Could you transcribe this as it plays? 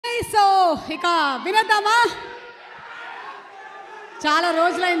So ఇక వినద్దామా? చాలా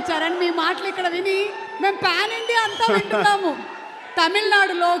రోజులైంది చరణ్ మీ మాటలు ఇక్కడ విని. మేము పాన్ ఇండియా అంతా వింటున్నాము.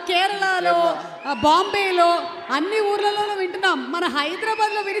 తమిళనాడులో, కేరళలో, బాంబేలో, అన్ని ఊర్లలోనూ వింటున్నాం. మన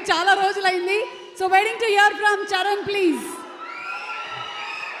హైదరాబాద్లో విని చాలా రోజులైంది. So waiting to hear from Charan please.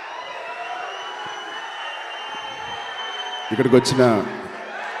 ఇక్కడికి వచ్చిన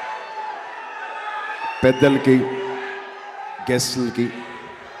పెద్దలకి, గెస్టులకి,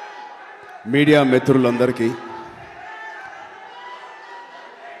 మీడియా మిత్రులందరికీ,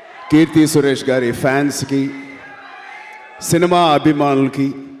 కీర్తి సురేష్ గారి ఫ్యాన్స్కి, సినిమా అభిమానులకి,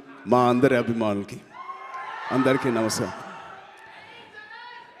 మా అందరి అభిమానులకి అందరికీ నమస్కారం.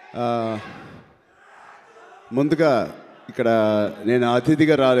 ముందుగా ఇక్కడ నేను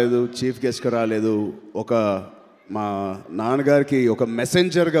అతిథిగా రాలేదు, చీఫ్ గెస్ట్గా రాలేదు, మా నాన్నగారికి ఒక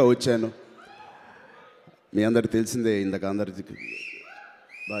మెసెంజర్గా వచ్చాను. మీ అందరికి తెలిసిందే ఇందాక అందరికి.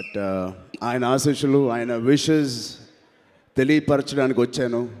 బట్ ఆయన ఆశీస్సులు, ఆయన విషెస్ తెలియపరచడానికి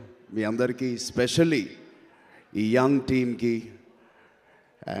వచ్చాను మీ అందరికీ, స్పెషల్లీ ఈ యంగ్ టీమ్కి,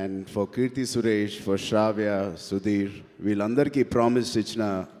 and for Keerthy Suresh, for శ్రావ్య, సుధీర్, వీళ్ళందరికీ ప్రామిస్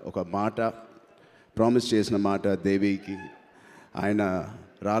చేసిన మాట దేవికి. ఆయన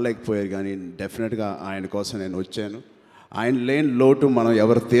రాలేకపోయారు కానీ డెఫినెట్గా ఆయన కోసం నేను వచ్చాను. ఆయన లేని లోటు మనం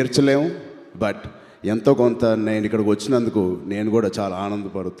ఎవరు తీర్చలేము. బట్ ఎంతో కొంత నేను ఇక్కడికి వచ్చినందుకు నేను కూడా చాలా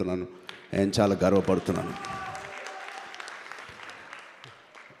ఆనందపడుతున్నాను, నేను చాలా గర్వపడుతున్నాను.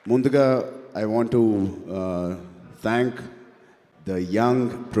 ముందుగా I want to thank the young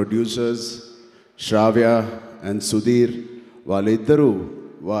producers Sravya and Sudheer. వాళ్ళిద్దరూ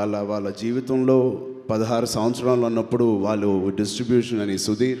వాళ్ళ జీవితంలో 16 సంవత్సరాలు ఉన్నప్పుడు వాళ్ళు డిస్ట్రిబ్యూషన్ అని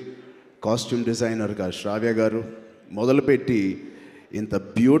సుధీర్, కాస్ట్యూమ్ డిజైనర్గా శ్రావ్య గారు మొదలుపెట్టి ఇంత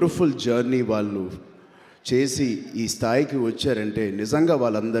బ్యూటిఫుల్ జర్నీ చేసి ఈ స్థాయికి వచ్చారంటే నిజంగా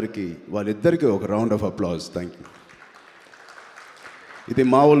వాళ్ళిద్దరికీ ఒక round of applause. Thank you. ఇది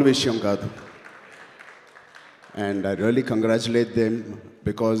మామూలు విషయం కాదు. And I really congratulate them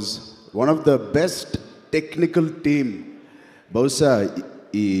because one of the best technical team. బహుశా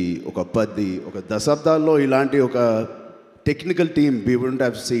ఈ ఒక దశాబ్దాల్లో ఇలాంటి ఒక technical team we wouldn't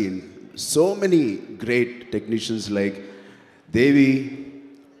have seen so many great technicians like Devi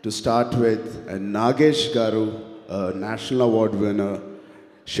to start with, and Nagesh గారు national award winner,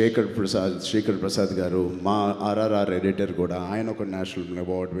 Shekhar Prasad గారు మా RRR editor కూడా, ఆయన ఒక national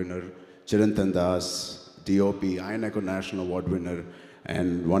award winner, Chirantan Das DOP, ఆయన ఒక national award winner,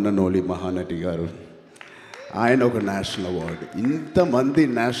 and one and only Mahanati గారు, ఆయన ఒక నేషనల్ అవార్డు. ఇంతమంది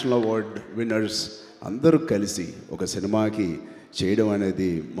నేషనల్ అవార్డ్ విన్నర్స్ అందరూ కలిసి ఒక సినిమాకి చేయడం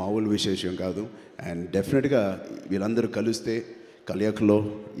అనేది మామూలు విశేషం కాదు. అండ్ డెఫినెట్గా వీళ్ళందరూ కలిస్తే కలయికలో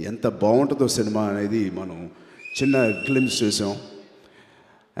ఎంత బాగుంటుందో సినిమా అనేది మనం చిన్న గ్లిమ్స్ చూసాం.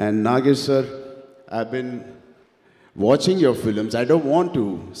 And Nagesh sir, I been watching your films. I don't want to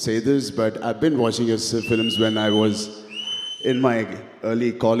say this, but I been watching your films when I was in my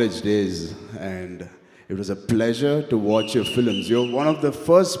early college days, and it was a pleasure to watch your films. You're one of the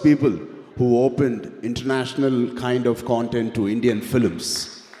first people who opened international kind of content to Indian films.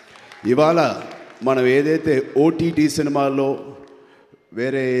 Ivala manam edaithe OTT సినిమాలో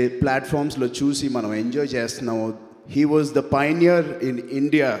వేరే ప్లాట్ఫామ్స్లో చూసి మనం enjoy చేస్తున్నామో, he was the pioneer in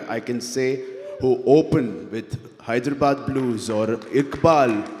India, I can say, who opened with Hyderabad Blues or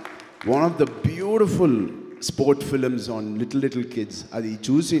Iqbal, one of the beautiful sport films on little kids. అది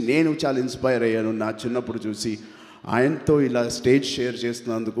చూసి నేను చాలా inspire అయ్యాను. నా చిన్నప్పుడు చూసి ఆయనతో ఇలా స్టేజ్ షేర్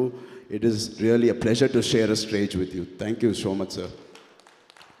చేస్తున్నందుకు it is really a pleasure to share a stage with you. Thank you so much sir.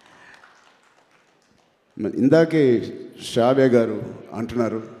 ఇందాకే శ్రావ్య గారు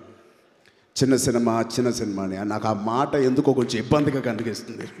అంటున్నారు చిన్న సినిమా అని. నాకు ఆ మాట ఎందుకో కొంచెం ఇబ్బందిగా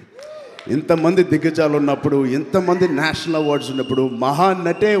కనిపిస్తుంది. ఇంతమంది దిగ్గజాలు ఉన్నప్పుడు, ఇంతమంది నేషనల్ అవార్డ్స్ ఉన్నప్పుడు,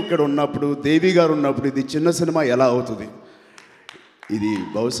 మహానటే ఇక్కడ ఉన్నప్పుడు, దేవి గారు ఉన్నప్పుడు ఇది చిన్న సినిమా ఎలా అవుతుంది? ఇది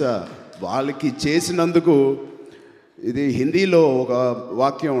బహుశా వాళ్ళకి చేసినందుకు. ఇది హిందీలో ఒక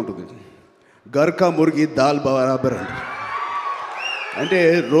వాక్యం ఉంటుంది, గర్కా ముర్గి దాల్ బరాబర్ అంటే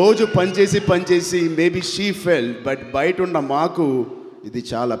రోజు పనిచేసి మేబీ షీ ఫెల్, బట్ బయట ఉన్న మాకు ఇది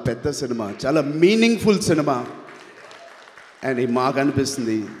చాలా పెద్ద సినిమా, చాలా మీనింగ్ఫుల్ సినిమా అని మాకు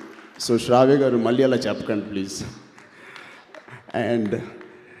అనిపిస్తుంది. సో శ్రావ్య గారు మళ్ళీ అలా చెప్పకండి ప్లీజ్. అండ్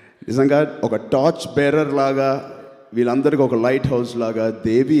నిజంగా ఒక టార్చ్ బేరర్ లాగా, వీళ్ళందరికీ ఒక లైట్ హౌస్ లాగా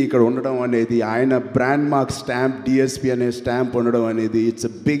దేవి ఇక్కడ ఉండడం అనేది, ఆయన బ్రాండ్ మార్క్ స్టాంప్ డిఎస్పి అనే స్టాంప్ ఉండడం అనేది ఇట్స్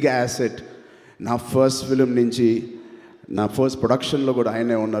అ బిగ్ యాసెట్. నా ఫస్ట్ ఫిలిం నుంచి నా ఫస్ట్ ప్రొడక్షన్లో కూడా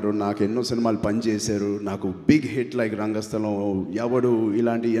ఆయనే ఉన్నారు. నాకు ఎన్నో సినిమాలు పనిచేశారు. నాకు బిగ్ హిట్ లైక్ రంగస్థలం, ఎవడు,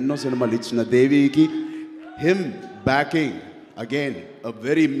 ఇలాంటి ఎన్నో సినిమాలు ఇచ్చిన దేవికి him backing again, a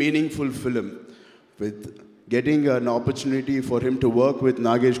very meaningful film with getting an opportunity for him to work with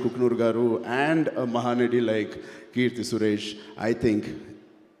Nagesh Kuknur Garu and a Mahanadi like Kirti Suresh. I think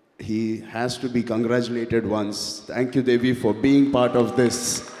he has to be congratulated once. Thank you, Devi, for being part of this.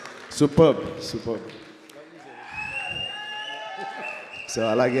 Superb, superb. So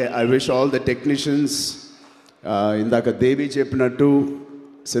alage, I wish all the technicians, ఇందాక దేవి చెప్పినట్టు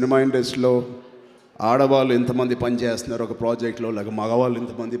cinema ఇండస్ట్రీలో ఆడవాళ్ళు ఎంతమంది పనిచేస్తున్నారు ఒక ప్రాజెక్ట్లో, లేక మగవాళ్ళు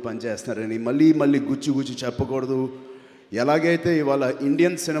ఎంతమంది పనిచేస్తున్నారని మళ్ళీ మళ్ళీ గుచ్చి చెప్పకూడదు. ఎలాగైతే ఇవాళ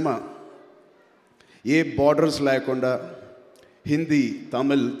ఇండియన్ సినిమా ఏ బార్డర్స్ లేకుండా హిందీ,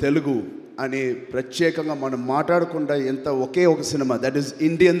 తమిళ్, తెలుగు అని ప్రత్యేకంగా మనం మాట్లాడకుండా ఎంత ఒకే ఒక cinema, that is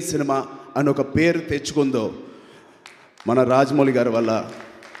Indian cinema అని ఒక పేరు తెచ్చుకుందో మన రాజమౌళి గారి వల్ల.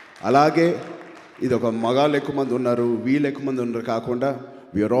 అలాగే ఇది ఒక మగాళ్ళు ఎక్కువ మంది ఉన్నారు, వీళ్ళు ఎక్కువ మంది ఉన్నారు కాకుండా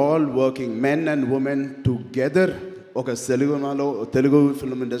we are all working, men and women together. ఒక తెలుగు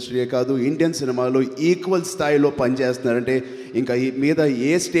ఫిల్మ్ ఇండస్ట్రీయే కాదు, ఇండియన్ సినిమాలో ఈక్వల్ స్థాయిలో పనిచేస్తున్నారంటే ఇంకా ఈ మీద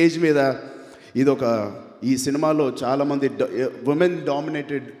ఏ స్టేజ్ మీద ఇదొక ఈ సినిమాలో చాలామంది ఉమెన్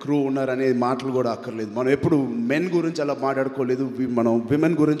డామినేటెడ్ క్రూ ఉన్నారనే మాటలు కూడా అక్కర్లేదు. మనం ఎప్పుడు మెన్ గురించి అలా మాట్లాడుకోలేదు, మనం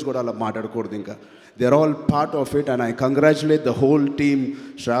విమెన్ గురించి కూడా అలా మాట్లాడకూడదు. ఇంకా they are all part of it and I congratulate the whole team,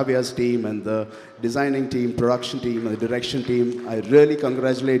 Shravya's team and the designing team, production team and the direction team. I really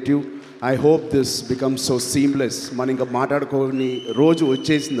congratulate you. I hope this becomes so seamless. మనం ఇంకా మాట్లాడుకోని రోజు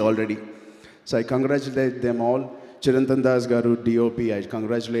వచ్చేసింది already. So I congratulate them all. Chirantan Das garu, DOP, I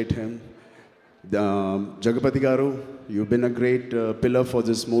congratulate him. Jagapati Garu, you've been a great pillar for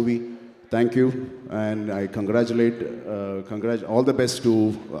this movie. Thank you. And I congratulate all the best to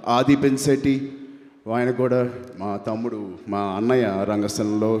Adi Pinsetti. ఆయన కూడా మా తమ్ముడు, మా అన్నయ్య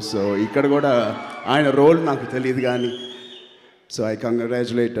రంగస్థలంలో. So ఇక్కడ కూడా ఆయన role నాకు తెలియదు కానీ, so I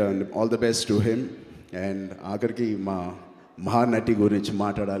congratulate and all the best to him. And ఆఖరికి మా మహానటి గురించి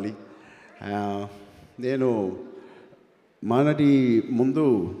మాట్లాడాలి. నేను మహానటి ముందు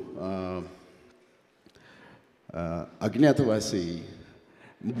అజ్ఞాతవాసి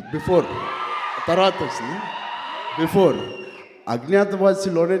తర్వాత వచ్చింది.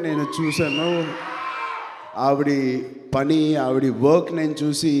 అజ్ఞాతవాసిలోనే నేను చూశాను ఆవిడ పని, ఆవిడ వర్క్ నేను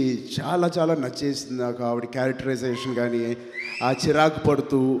చూసి చాలా నచ్చేసింది నాకు. ఆవిడ క్యారెక్టరైజేషన్ కానీ, ఆ చిరాకు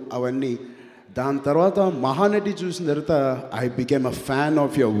పడుతూ అవన్నీ. దాని తర్వాత మహానటి చూసిన తర్వాత I became a fan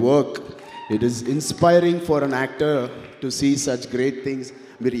of your work. It is inspiring for an actor to see such great things.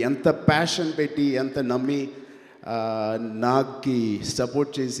 మీరు ఎంత ప్యాషన్ పెట్టి, ఎంత నమ్మి నాకు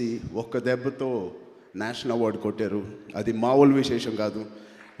సపోర్ట్ చేసి ఒక్క దెబ్బతో నేషనల్ అవార్డు కొట్టారు. అది మామూలు విశేషం కాదు.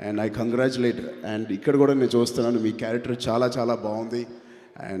 And I congratulate. అండ్ ఇక్కడ కూడా నేను చూస్తున్నాను మీ క్యారెక్టర్ చాలా బాగుంది.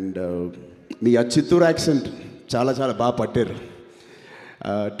 అండ్ మీ ఆ చిత్తూరు యాక్సెంట్ చాలా బాగా పట్టారు.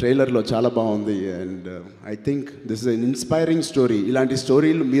 ట్రైలర్లో చాలా బాగుంది. And I think this is an inspiring story. ఇలాంటి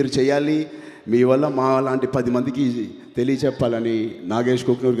స్టోరీలు మీరు చేయాలి, మీ వల్ల మా లాంటి 10 మందికి తెలియచెప్పాలని నాగేష్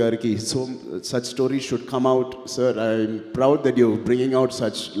కుక్నూర్ గారికి. such stories should come out. Sir, I'm proud that you're bringing out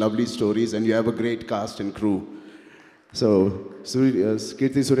such lovely stories and you have a great cast and crew. So,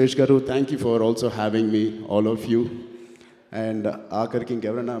 Kirti Suresh garu, thank you for also having me, all of you. And ఆఖరికి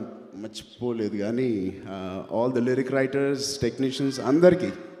ఇంకెవరైనా మర్చిపోలేదు కానీ all the lyric writers, technicians అందరికీ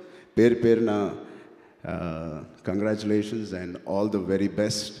పేరున congratulations and all the very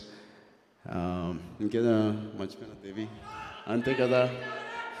best. ఇంకేదా మర్చిపోయినా దేవి, అంతే కదా.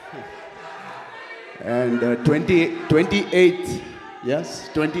 And 28th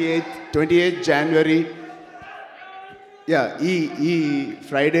January, ఈ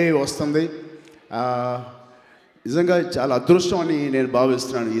ఫ్రైడే వస్తుంది. నిజంగా చాలా అదృష్టం అని నేను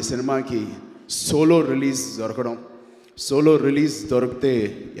భావిస్తున్నాను ఈ సినిమాకి సోలో రిలీజ్ దొరకడం. సోలో రిలీజ్ దొరికితే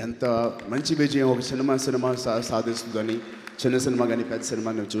ఎంత మంచి విజయం ఒక సినిమా సాధిస్తుందని. చిన్న సినిమా కానీ పెద్ద సినిమా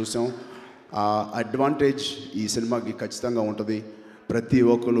మేము చూసాం. ఆ అడ్వాంటేజ్ ఈ సినిమాకి ఖచ్చితంగా ఉంటుంది. ప్రతి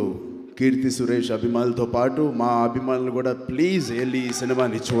ఒక్కరు కీర్తి సురేష్ అభిమానులతో పాటు మా అభిమానులు కూడా ప్లీజ్ వెళ్ళి ఈ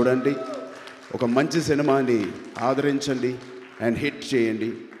సినిమాని చూడండి. ఒక మంచి సినిమాని ఆదరించండి అండ్ హిట్ చేయండి.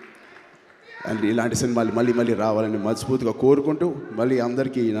 అండ్ ఇలాంటి సినిమాలు మళ్ళీ రావాలని మనస్ఫూర్తిగా కోరుకుంటూ, మళ్ళీ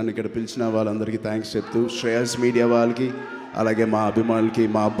అందరికీ నన్ను ఇక్కడ పిలిచిన వాళ్ళందరికీ థ్యాంక్స్ చెప్తూ, శ్రేయస్ మీడియా వాళ్ళకి, అలాగే మా అభిమానులకి,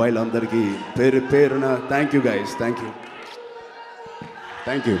 మా అబ్బాయిలందరికీ పేరున thank you guys. Thank you.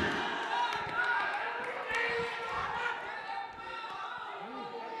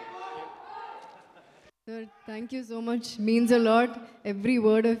 Sir, thank you so much. Means a lot. Every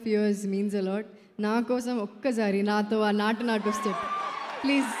word of yours means a lot. నా కోసం ఒక్కసారి నాతో ఆ నాటు step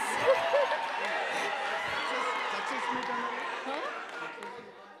please.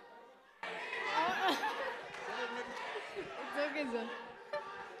 It's okay, sir.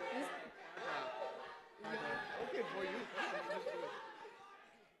 Okay for you.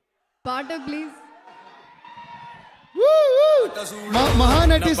 పాట please.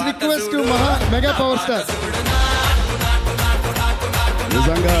 మహానటిస్ request to mega power star.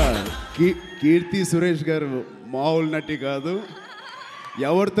 నిజంగా కీర్తి సురేష్ గారు మామూలు నటి కాదు.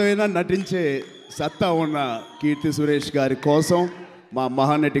 ఎవరితో అయినా నటించే సత్తా ఉన్న కీర్తి సురేష్ గారి కోసం, మా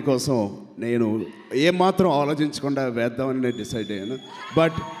మహానటి కోసం నేను ఏమాత్రం ఆలోచించకుండా వేద్దామని నేను డిసైడ్ అయ్యాను.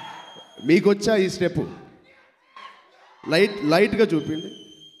 బట్ మీకు వచ్చా ఈ స్టెప్? లైట్గా చూపిండి,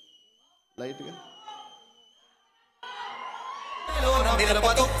 లైట్గా.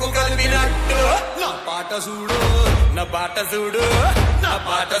 నా పాట చూడు, నా పాట చూడు, నా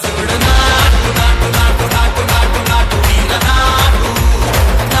పాట చూడు, నాటు నాటు నాటు నాటు నాటు నాటు నాటు